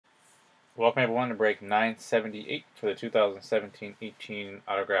Welcome everyone to break 978 for the 2017-18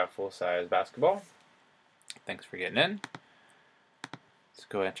 autograph full-size basketball. Thanks for getting in. Let's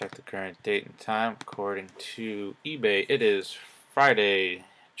go ahead and check the current date and time. According to eBay, it is Friday,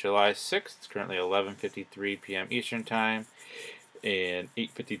 July 6th. It's currently 11:53 p.m. Eastern Time and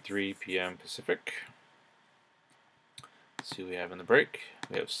 8:53 p.m. Pacific. Let's see what we have in the break.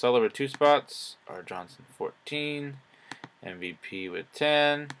 We have Sullivan with 2 spots, R. Johnson 14, MVP with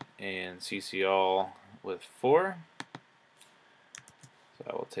 10, and CC All with 4. So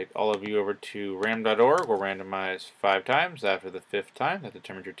I will take all of you over to ram.org. We'll randomize 5 times. After the 5th time, that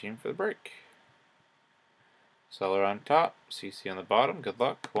determines your team for the break. Seller on top, CC on the bottom. Good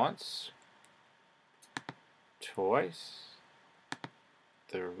luck. Once, twice,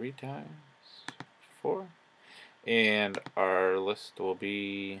 3 times, 4. And our list will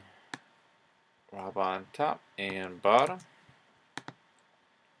be Rob on top and bottom.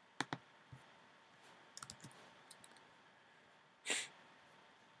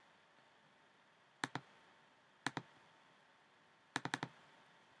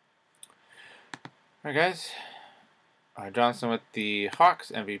 Alright guys, R. Johnson with the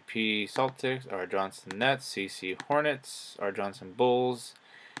Hawks, MVP Celtics, R. Johnson Nets, CC Hornets, R. Johnson Bulls,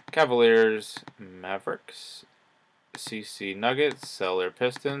 Cavaliers, Mavericks, CC Nuggets, Seller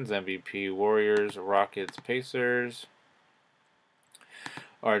Pistons, MVP Warriors, Rockets, Pacers,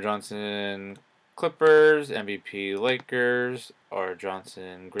 R. Johnson Clippers, MVP Lakers, R.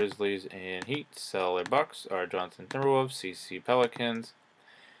 Johnson Grizzlies and Heat, Seller Bucks, R. Johnson Timberwolves, CC Pelicans,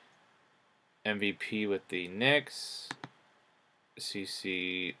 MVP with the Knicks,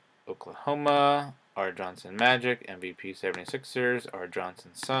 CC Oklahoma, R. Johnson Magic, MVP 76ers, R.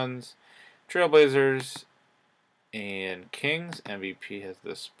 Johnson Suns, Trailblazers, and Kings. MVP has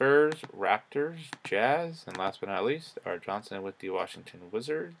the Spurs, Raptors, Jazz, and last but not least, R. Johnson with the Washington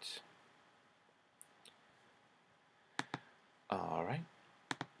Wizards. Alright,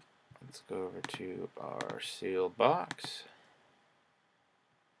 let's go over to our sealed box.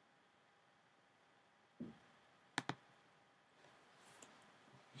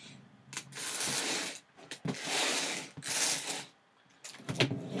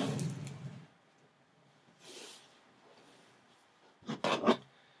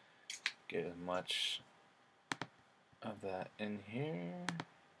 Get as much of that in here.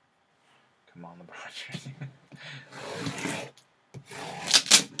 Come on, LeBron jersey.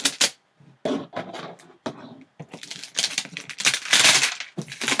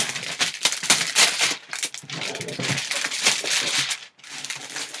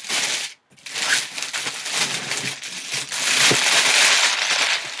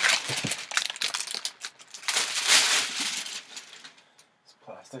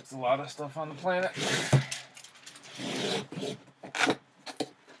 Plastic's a lot of stuff on the planet.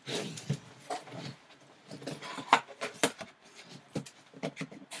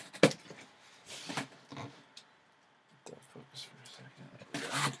 Focus for a second.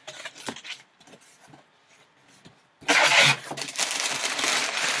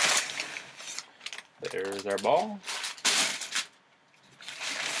 There we go. There's our ball.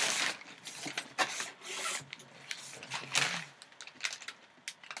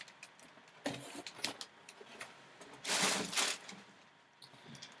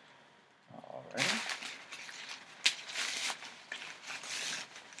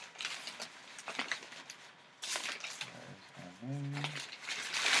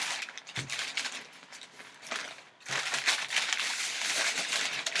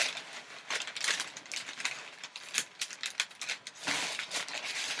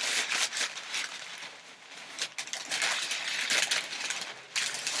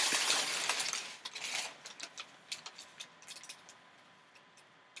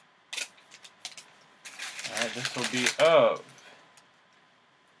 Alright, this will be of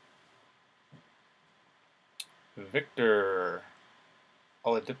Victor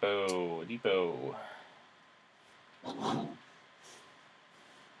Oladipo.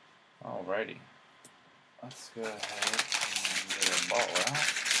 Alrighty. Let's go ahead and get our ball out.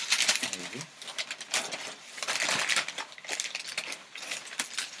 Maybe.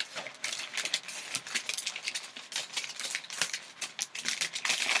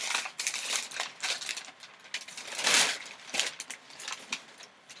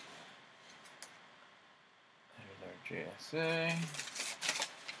 JSA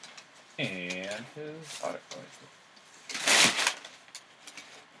and his autograph.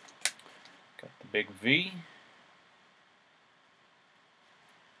 Got the big V.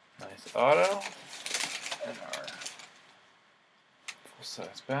 Nice auto. And our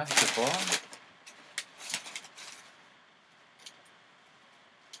full-size basketball.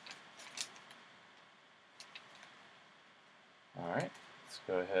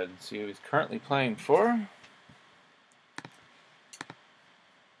 go ahead and see who he's currently playing for.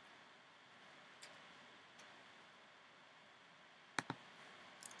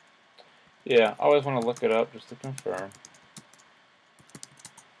 Yeah, I always want to look it up just to confirm.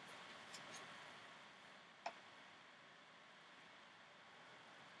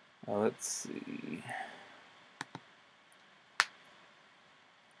 Let's see.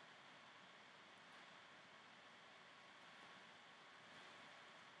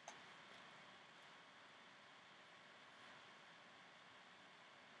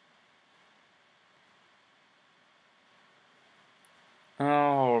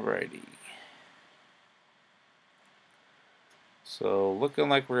 Alrighty. So looking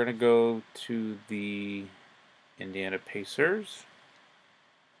like we're going to go to the Indiana Pacers.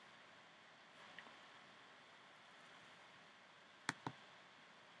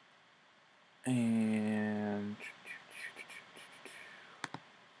 And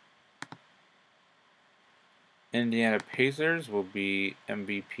Indiana Pacers will be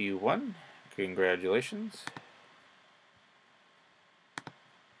MVP 1. Congratulations.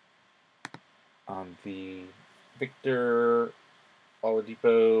 On the Victor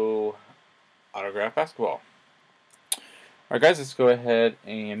Oladipo autograph basketball. Alright guys, let's go ahead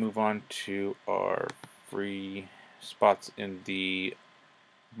and move on to our free spots in the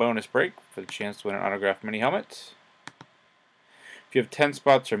bonus break for the chance to win an autographed mini helmet. If you have 10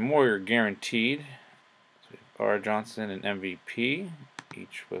 spots or more, you're guaranteed. So we have R. Johnson and MVP,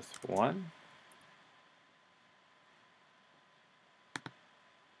 each with 1.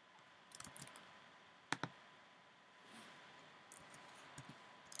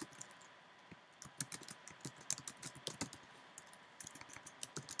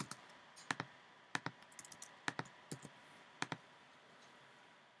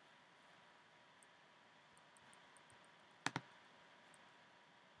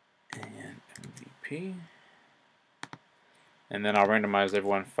 And MVP. And then I'll randomize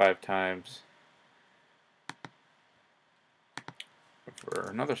everyone 5 times for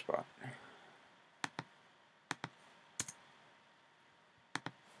another spot.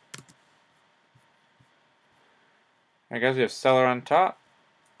 Alright guys, we have Seller on top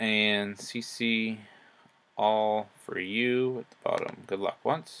and CC all for you at the bottom. Good luck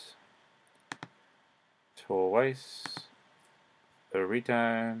once. Twice. 3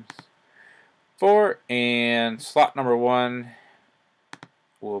 times. 4, and slot number 1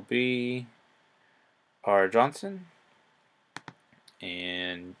 will be R. Johnson,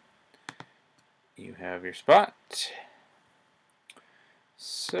 and you have your spot.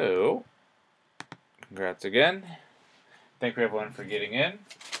 So, congrats again. Thank you everyone for getting in.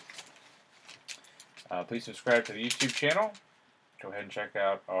 Please subscribe to the YouTube channel. Go ahead and check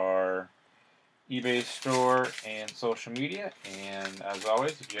out our eBay store and social media. And as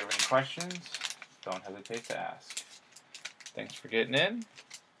always, if you have any questions, don't hesitate to ask. Thanks for getting in.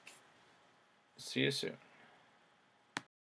 See you soon.